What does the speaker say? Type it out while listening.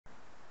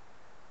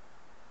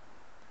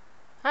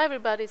Hi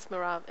everybody, it's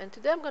Mirav, and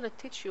today I'm going to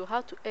teach you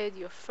how to add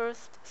your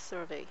first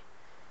survey.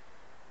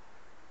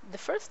 The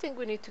first thing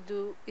we need to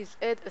do is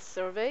add a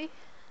survey,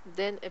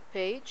 then a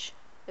page,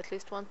 at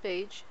least one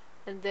page,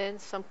 and then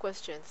some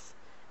questions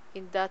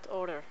in that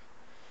order.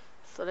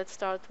 So let's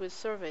start with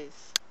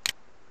surveys.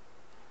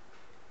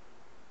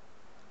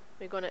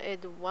 We're going to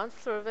add one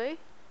survey.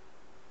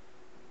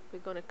 We're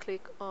going to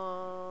click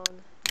on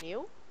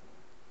New.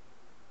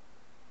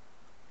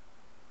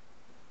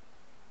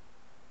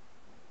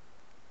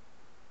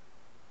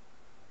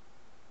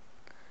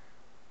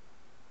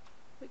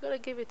 We're going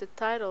to give it a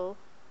title,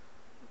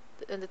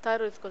 and the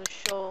title is going to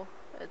show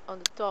on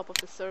the top of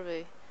the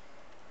survey.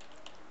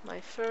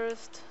 My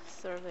first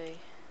survey.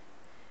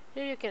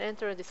 Here you can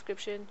enter a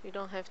description, you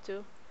don't have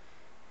to.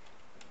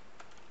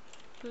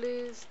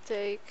 Please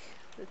take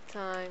the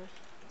time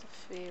to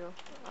fill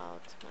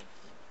out my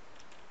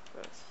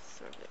first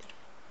survey.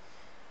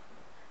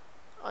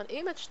 On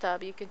Image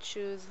tab, you can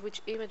choose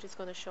which image is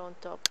going to show on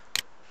top.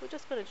 We're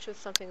just going to choose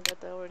something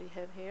that I already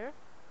have here.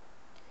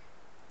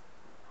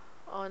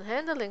 On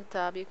Handling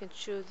tab, you can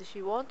choose if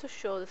you want to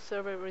show the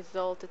survey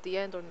result at the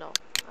end or no.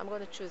 I'm going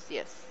to choose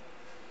yes.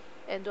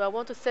 And do I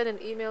want to send an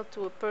email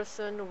to a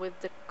person with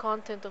the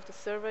content of the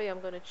survey?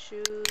 I'm going to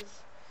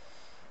choose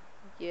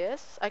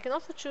yes. I can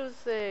also choose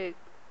a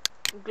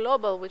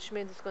global, which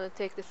means it's going to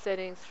take the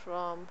settings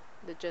from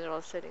the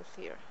general settings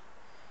here.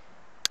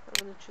 I'm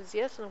going to choose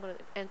yes, and I'm going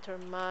to enter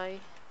my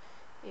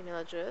email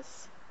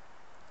address.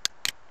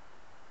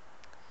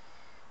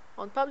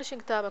 On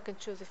Publishing tab, I can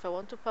choose if I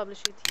want to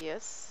publish it,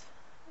 yes.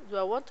 Do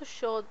I want to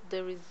show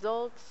the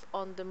results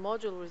on the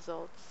module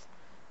results?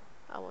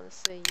 I want to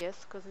say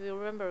yes, because we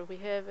remember we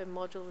have a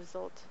module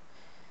result.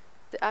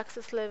 The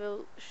access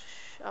level,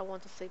 I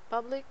want to say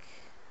public.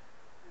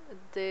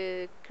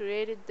 The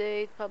created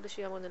date,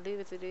 publishing, I'm going to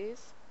leave as it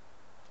is.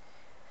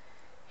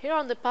 Here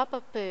on the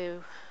pop-up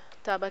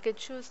tab, I can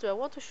choose, do I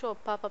want to show a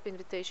pop-up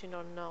invitation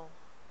or no?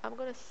 I'm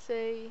going to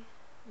say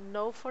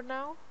no for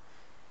now.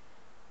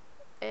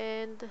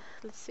 And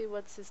let's see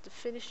what is the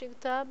finishing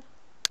tab.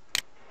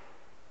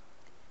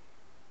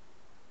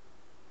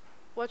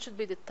 What should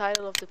be the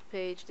title of the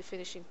page, the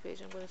finishing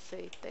page? I'm going to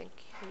say thank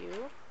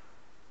you.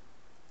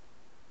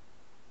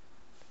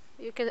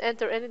 You can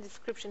enter any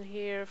description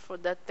here for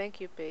that thank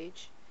you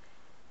page.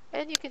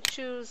 And you can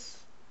choose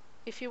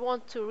if you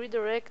want to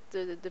redirect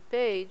the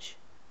page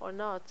or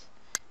not.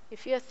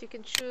 If yes, you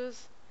can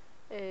choose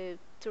to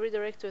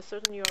redirect to a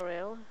certain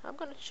URL. I'm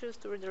going to choose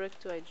to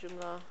redirect to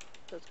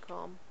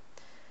joomla.com.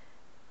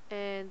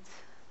 And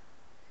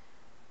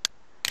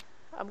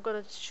I'm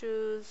going to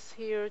choose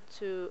here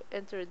to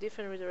enter a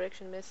different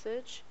redirection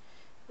message.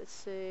 Let's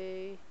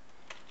say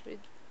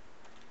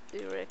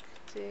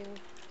redirecting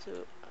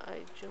to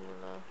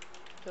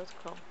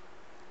joomla.com.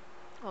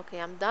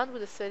 Okay, I'm done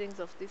with the settings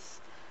of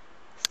this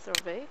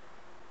survey.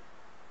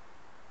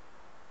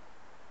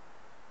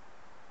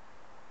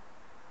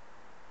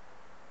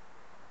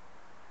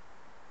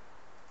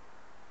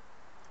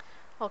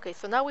 Okay,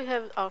 so now we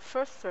have our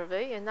first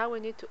survey, and now we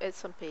need to add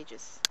some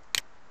pages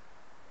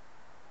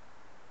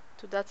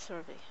to that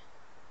survey.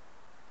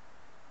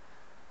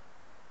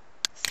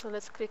 So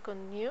let's click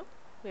on New.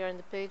 We are in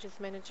the Pages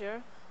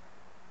Manager.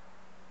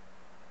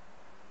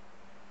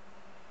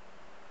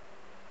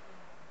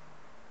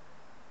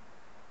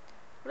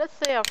 Let's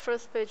say our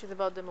first page is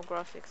about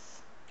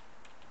demographics.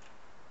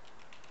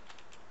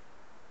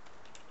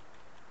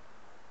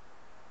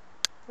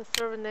 The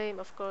survey name,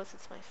 of course,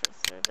 it's my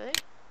first survey.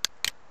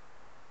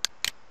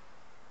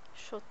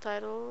 Short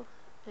title,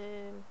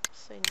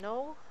 say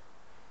no.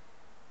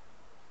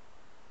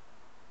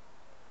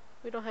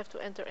 We don't have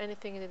to enter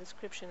anything in the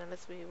description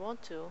unless we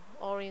want to,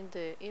 or in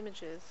the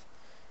images.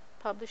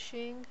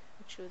 Publishing,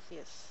 we choose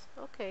yes.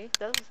 Okay,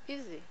 that was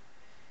easy.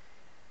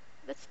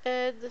 Let's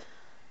add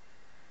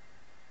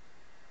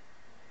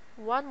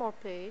one more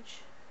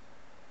page.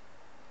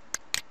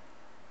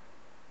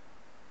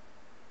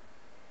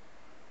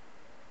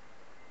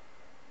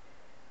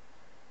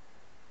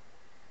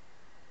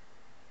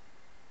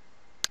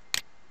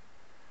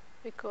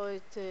 We call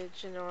it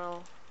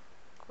general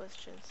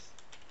questions.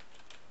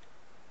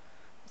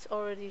 It's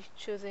already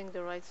choosing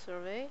the right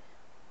survey.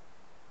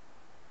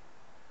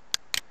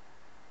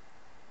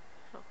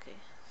 Okay,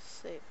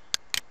 save.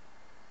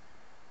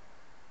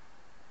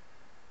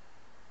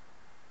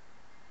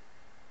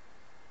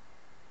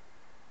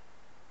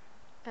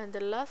 And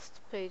the last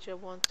page I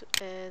want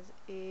to add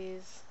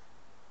is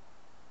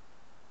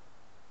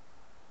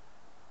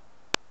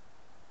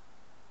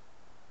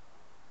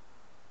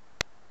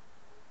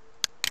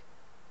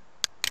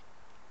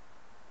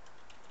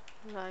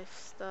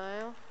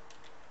lifestyle.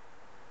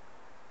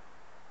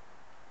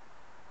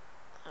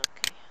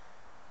 Okay.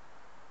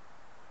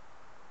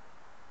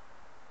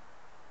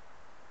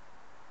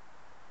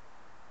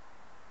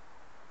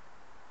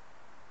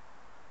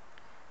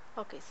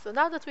 Okay, so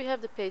now that we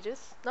have the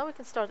pages, now we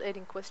can start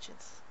adding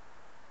questions.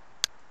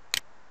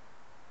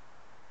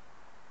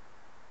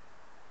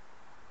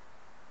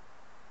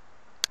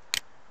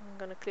 I'm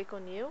gonna click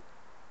on New.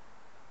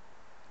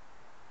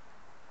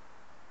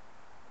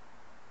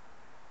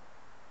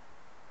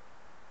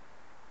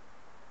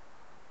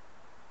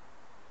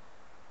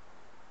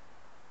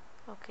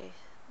 Okay,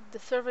 the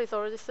survey is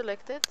already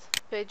selected.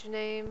 Page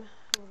name,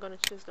 I'm going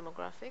to choose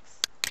demographics.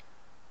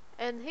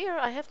 And here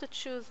I have to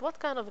choose what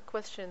kind of a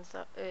question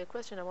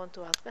I want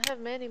to ask. I have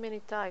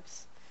many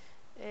types.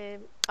 I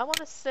want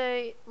to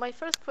say my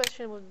first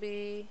question would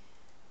be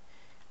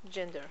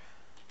gender.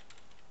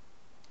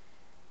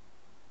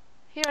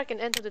 Here I can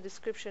enter the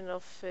description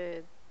of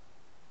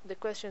the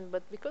question,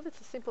 but because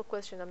it's a simple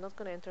question, I'm not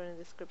going to enter any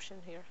description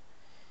here.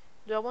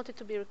 Do I want it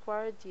to be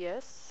required?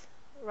 Yes.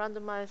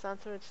 Randomized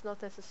answer, it's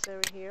not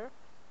necessary here.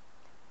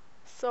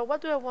 So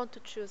what do I want to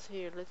choose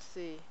here? Let's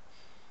see.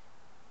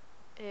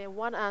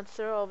 One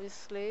answer,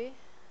 obviously.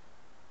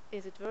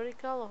 Is it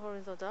vertical or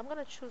horizontal? I'm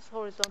going to choose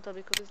horizontal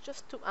because it's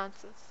just two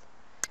answers.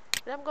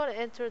 And I'm going to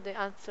enter the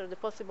answer, the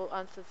possible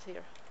answers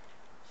here.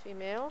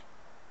 Female,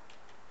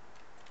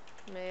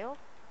 male.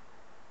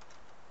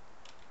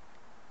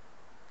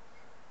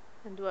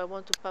 And do I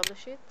want to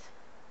publish it?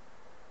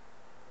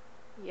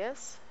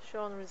 Yes.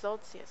 Show on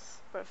results? Yes.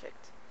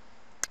 Perfect.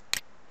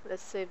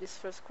 Let's save this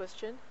first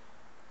question.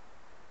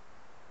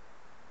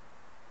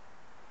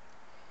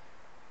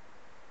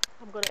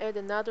 I'm going to add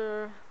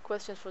another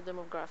question for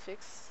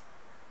demographics.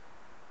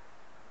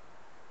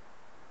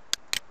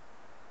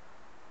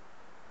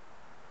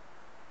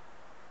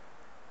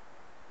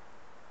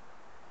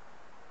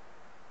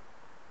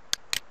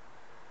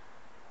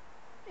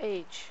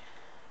 Age.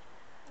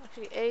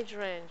 Actually, age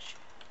range.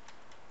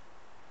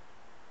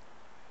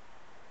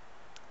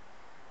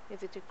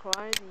 Is it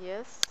required?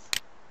 Yes.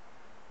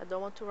 I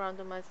don't want to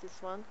randomize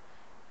this one.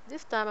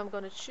 This time I'm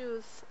going to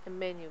choose a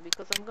menu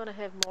because I'm going to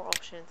have more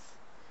options.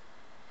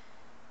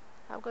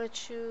 I'm going to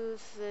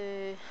choose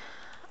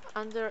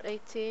under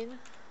 18,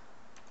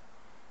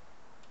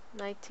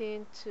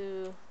 19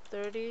 to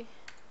 30,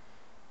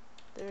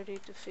 30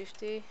 to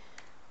 50,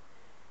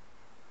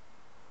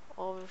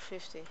 over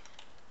 50.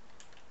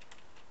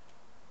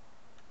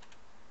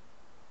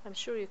 I'm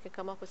sure you can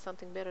come up with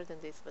something better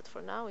than this, but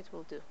for now it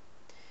will do.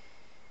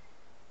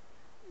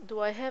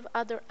 Do I have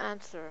other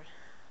answer?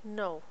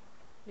 No,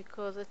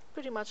 because it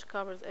pretty much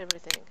covers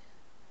everything.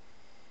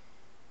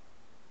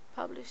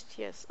 Published?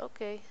 Yes.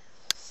 Okay.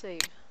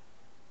 Save.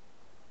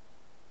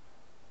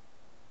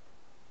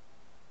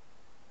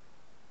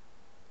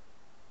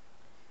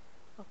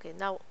 Okay,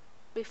 now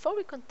before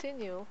we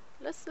continue,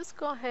 let's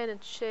go ahead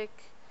and check,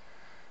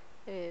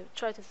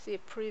 try to see a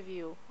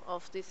preview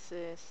of this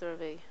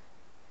survey.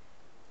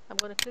 I'm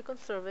going to click on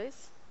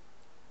surveys.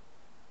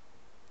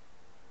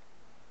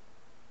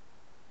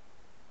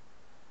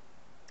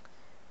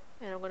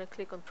 And I'm going to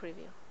click on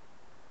preview.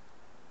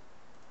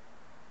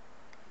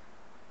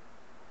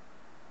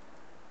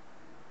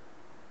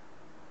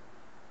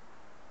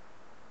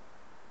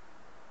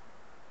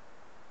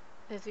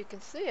 As you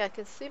can see, I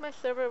can see my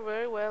server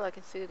very well. I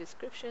can see the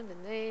description,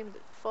 the name, the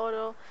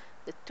photo,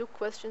 the two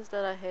questions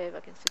that I have. I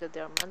can see that they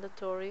are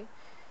mandatory.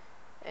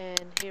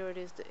 And here it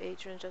is, the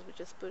age range that we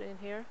just put in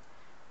here.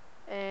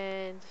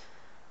 And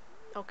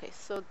okay,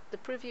 so the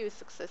preview is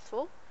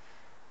successful.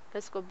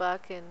 Let's go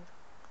back and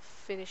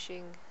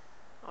finishing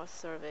our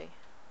survey.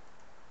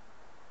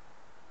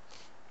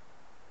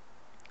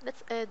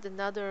 Let's add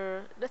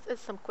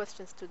some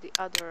questions to the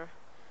other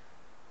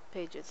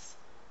pages.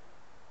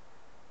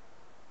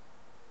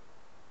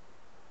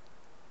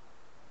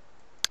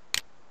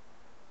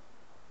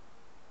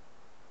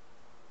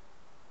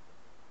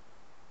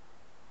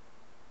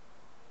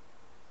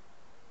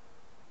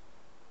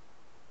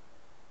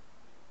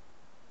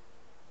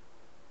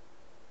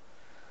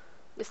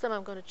 This time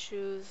I'm going to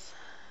choose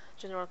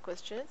general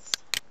questions,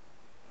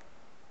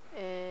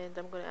 and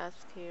I'm going to ask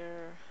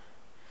here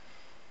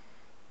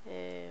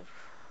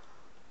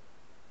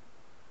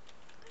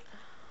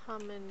how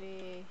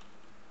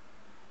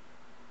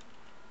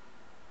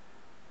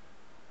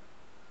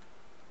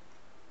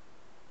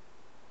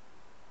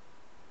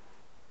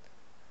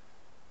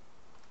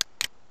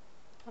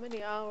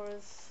many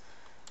hours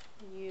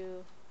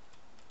you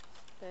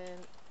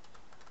spend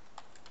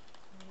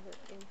on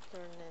the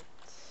internet.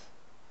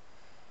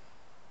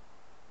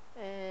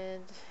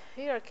 And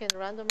here I can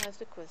randomize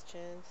the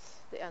questions,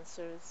 the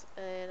answers,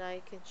 and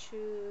I can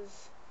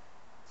choose,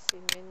 see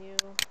menu,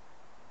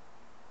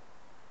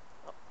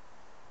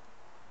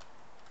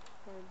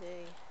 per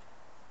day,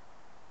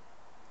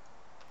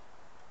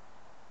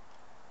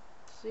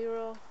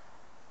 0,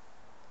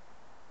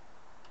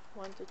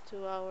 1 to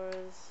 2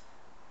 hours,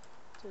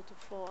 2 to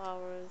 4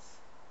 hours,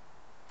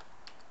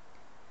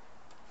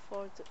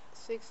 4 to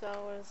 6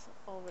 hours,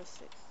 over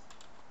 6.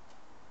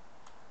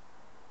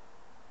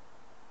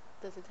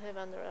 Does it have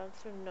under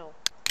answer? No.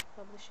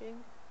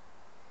 Publishing?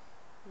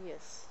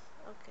 Yes.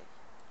 Okay.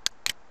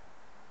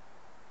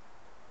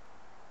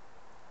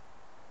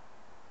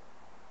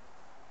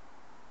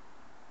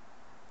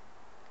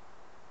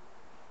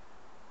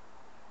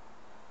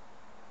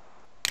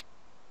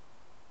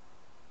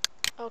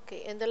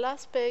 Okay, and the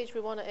last page,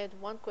 we want to add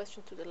one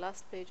question to the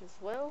last page as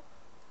well.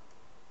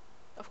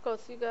 Of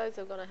course, you guys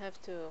are going to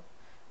have to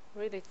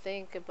really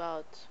think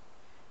about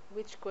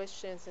which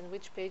questions and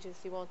which pages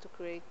you want to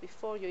create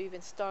before you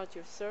even start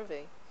your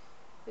survey.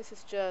 This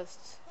is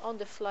just on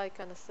the fly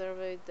kind of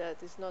survey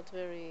that is not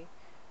very,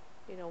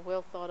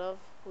 well thought of,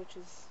 which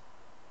is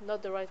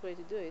not the right way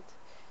to do it.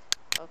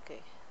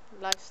 Okay,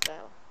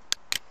 lifestyle.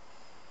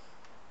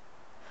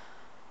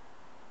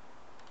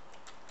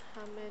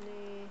 How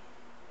many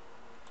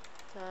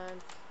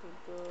times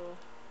we go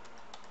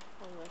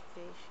on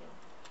vacation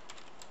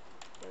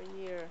per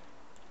year?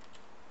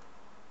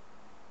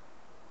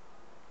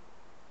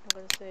 I'm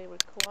going to say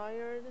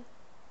required.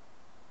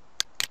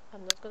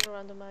 I'm not going to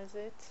randomize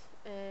it,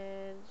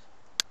 and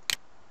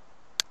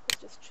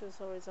let's just choose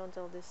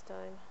horizontal this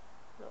time.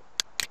 No,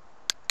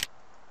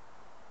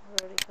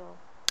 vertical.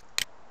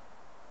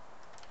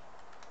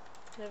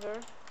 Never,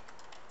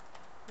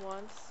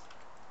 once,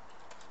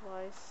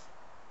 twice,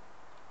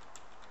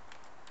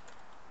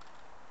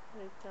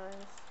 3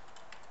 times,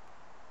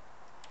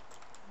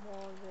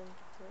 more than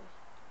 3.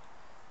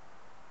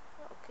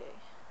 Okay,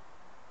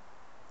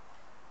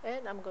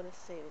 and I'm gonna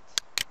save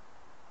it.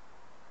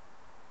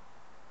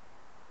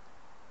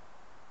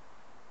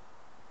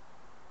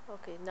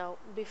 Okay, now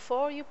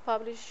before you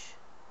publish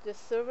the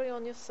survey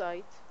on your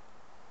site,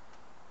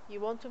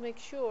 you want to make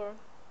sure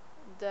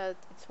that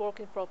it's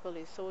working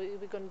properly. So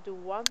we're going to do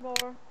one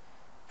more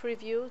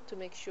preview to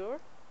make sure.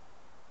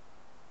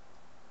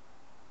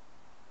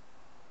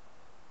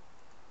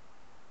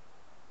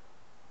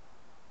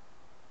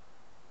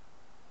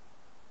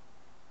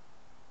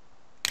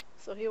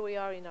 So here we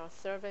are in our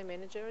survey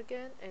manager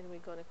again, and we're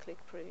going to click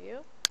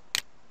preview.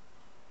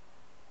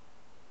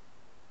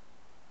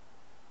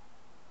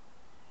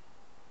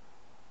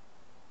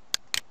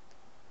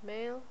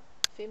 Male,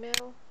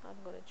 female, I'm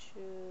going to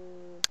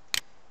choose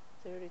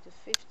 30 to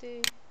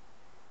 50.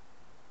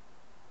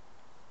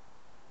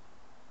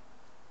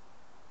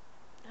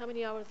 How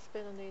many hours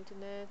spent on the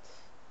internet?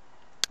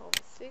 Over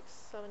 6.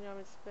 How many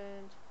hours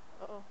spent?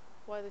 Uh-oh,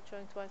 why they're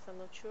trying twice, I'm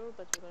not sure,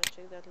 but we're going to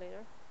check that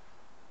later.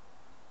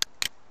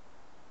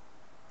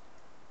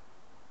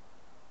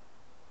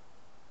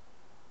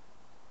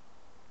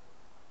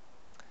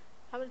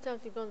 How many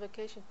times you go on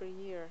vacation per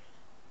year?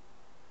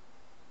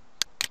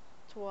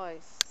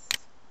 Twice.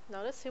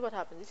 Now let's see what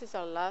happens. This is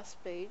our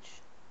last page,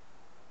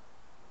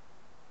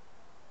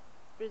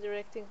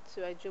 redirecting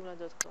to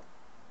ijoomla.com.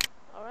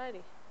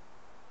 Alrighty.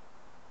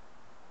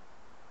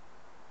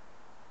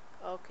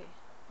 Okay,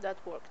 that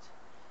worked.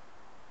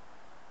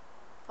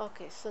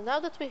 Okay, so now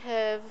that we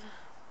have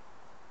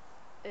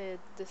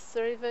the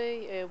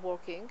survey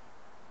working,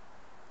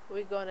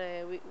 we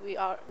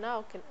are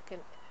now can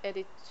add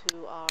it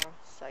to our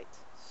site.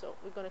 So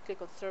we're gonna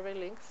click on survey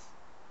links,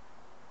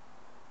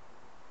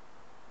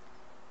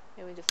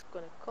 and we're just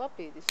gonna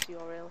copy this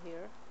URL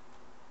here,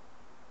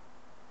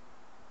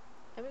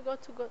 and we're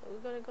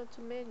gonna go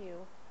to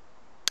menu,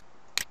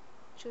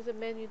 choose a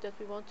menu that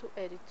we want to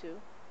add it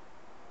to,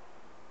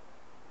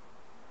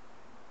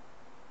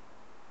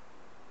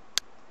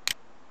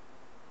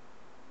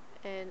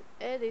 and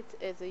add it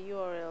as a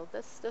URL.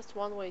 That's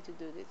one way to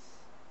do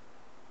this.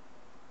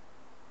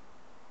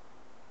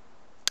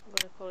 I'm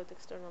gonna call it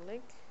external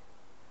link.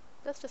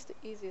 That's just the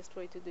easiest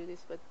way to do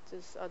this, but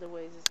there's other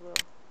ways as well.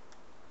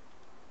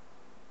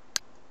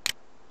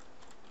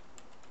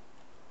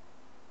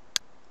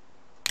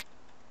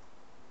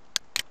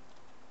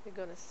 We're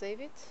gonna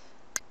save it.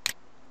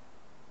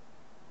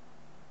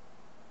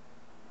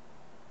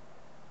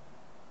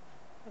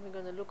 And we're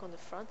gonna look on the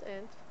front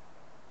end.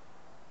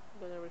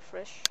 I'm gonna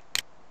refresh.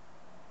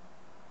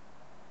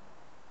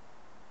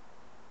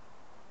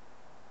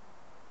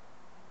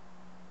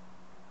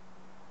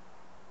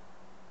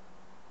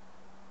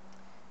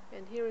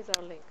 And here is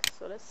our link.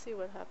 So let's see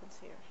what happens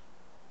here.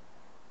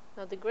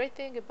 Now the great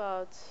thing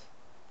about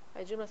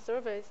Joomla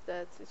Survey is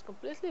that it's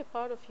completely a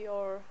part of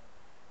your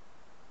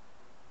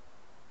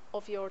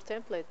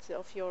template,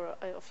 of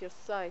your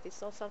site.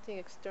 It's not something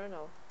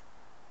external.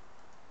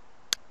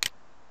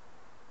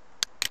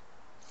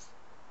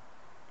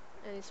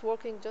 And it's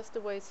working just the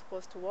way it's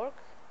supposed to work.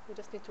 We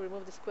just need to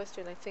remove this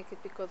question. I think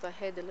it's because I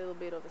had a little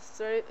bit of a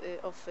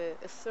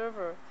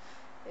server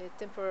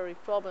temporary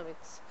problem.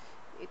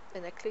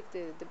 And I clicked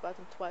the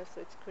button twice,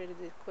 so it's created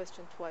the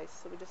question twice.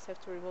 So we just have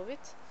to remove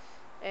it,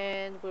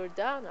 and we're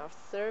done. Our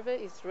survey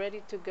is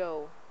ready to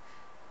go.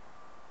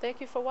 Thank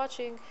you for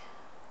watching.